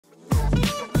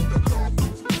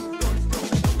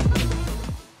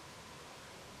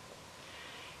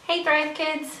Hey Thrive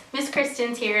Kids, Miss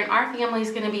Kristen's here and our family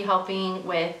is going to be helping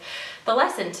with the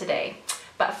lesson today.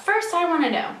 But first I want to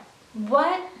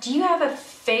know, do you have a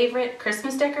favorite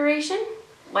Christmas decoration?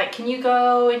 Like, can you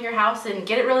go in your house and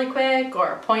get it really quick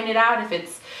or point it out if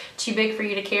it's too big for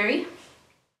you to carry?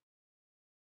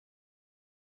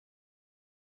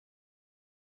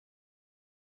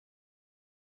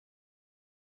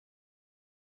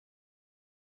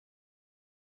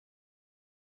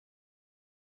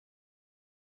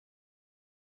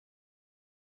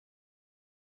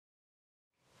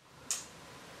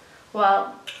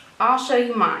 Well, I'll show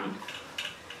you mine.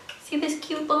 See this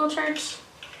cute little church?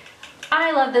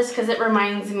 I love this because it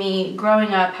reminds me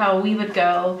growing up how we would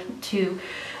go to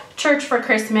church for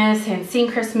Christmas and sing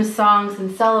Christmas songs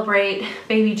and celebrate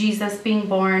baby Jesus being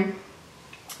born.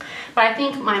 But I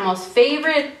think my most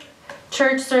favorite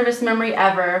church service memory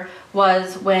ever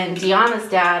was when Deanna's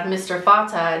dad, Mr.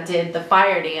 Fata, did the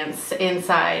fire dance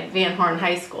inside Van Horn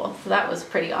High School. So that was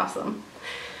pretty awesome.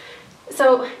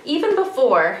 So even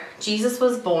before Jesus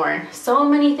was born, so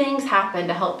many things happened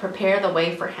to help prepare the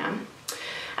way for him.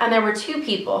 And there were two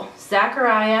people,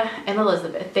 Zachariah and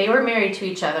Elizabeth. They were married to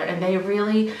each other and they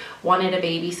really wanted a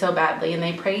baby so badly and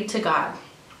they prayed to God.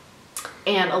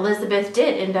 And Elizabeth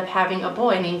did end up having a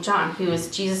boy named John, who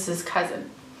was Jesus's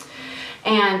cousin.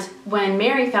 And when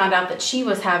Mary found out that she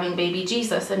was having baby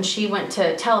Jesus and she went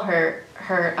to tell her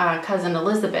cousin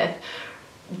Elizabeth,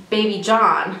 baby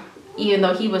John, even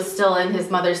though he was still in his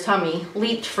mother's tummy,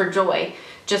 leaped for joy,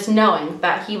 just knowing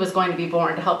that he was going to be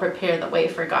born to help prepare the way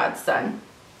for God's son.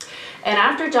 And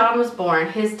after John was born,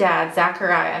 his dad,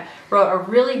 Zachariah, wrote a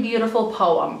really beautiful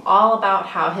poem all about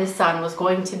how his son was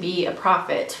going to be a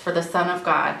prophet for the Son of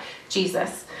God,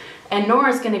 Jesus. And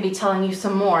Nora's going to be telling you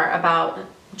some more about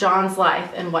John's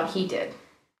life and what he did.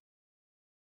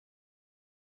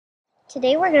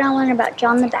 Today we're going to learn about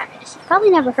John the Baptist. You've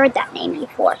probably never heard that name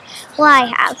before. Well, I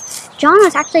have. John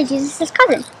was actually Jesus'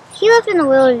 cousin. He lived in the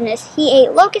wilderness. He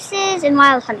ate locusts and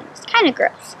wild honey. It's kind of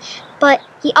gross. But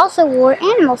he also wore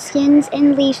animal skins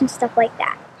and leaves and stuff like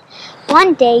that.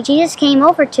 One day, Jesus came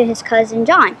over to his cousin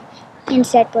John and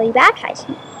said, "Will you baptize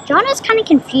me?" John was kind of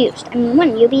confused. I mean,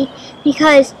 wouldn't you be?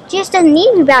 Because Jesus doesn't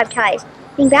need to be baptized.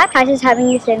 Being baptized is having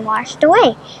your sin washed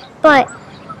away. But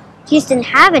Jesus didn't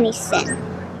have any sin.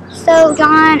 So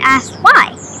John asked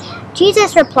why.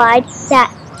 Jesus replied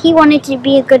that he wanted to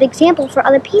be a good example for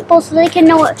other people so they can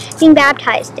know what being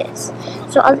baptized is.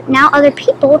 So now other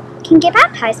people can get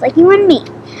baptized like you and me.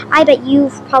 I bet you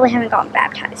probably haven't gotten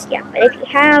baptized yet, but if you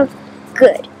have,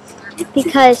 good.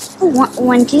 Because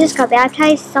when Jesus got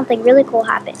baptized, something really cool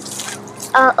happened.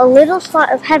 A little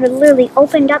spot of heaven literally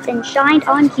opened up and shined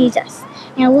on Jesus,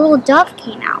 and a little dove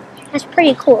came out. That's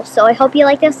pretty cool, so I hope you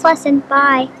like this lesson.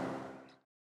 Bye.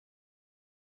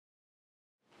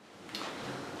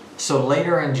 So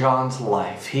later in John's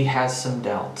life, he has some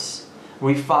doubts.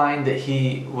 We find that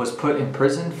he was put in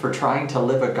prison for trying to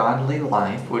live a godly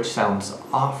life, which sounds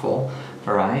awful,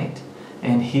 right?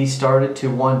 And he started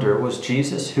to wonder, was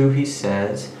Jesus who he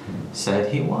said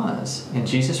he was? And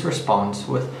Jesus responds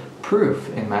with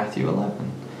proof in Matthew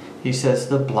 11. He says,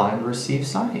 the blind receive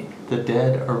sight, the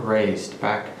dead are raised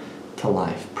back to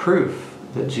life. Proof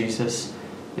that Jesus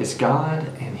is God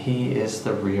and he is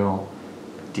the real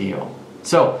deal.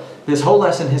 So this whole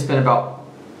lesson has been about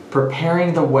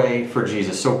preparing the way for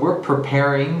Jesus. So we're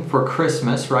preparing for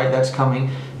Christmas, right? That's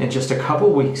coming in just a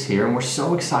couple weeks here, and we're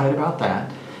so excited about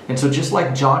that. And so just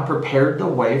like John prepared the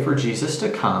way for Jesus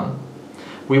to come,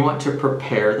 we want to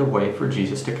prepare the way for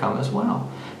Jesus to come as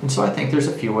well. And so I think there's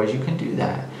a few ways you can do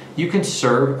that. You can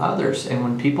serve others. And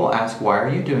when people ask, why are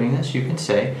you doing this? You can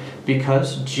say,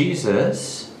 because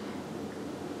Jesus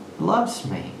loves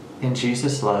me and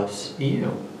Jesus loves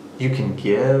you. You can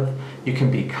give, you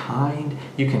can be kind,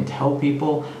 you can tell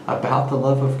people about the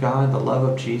love of God, the love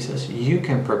of Jesus. You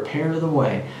can prepare the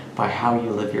way by how you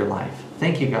live your life.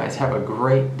 Thank you guys. Have a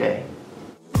great day.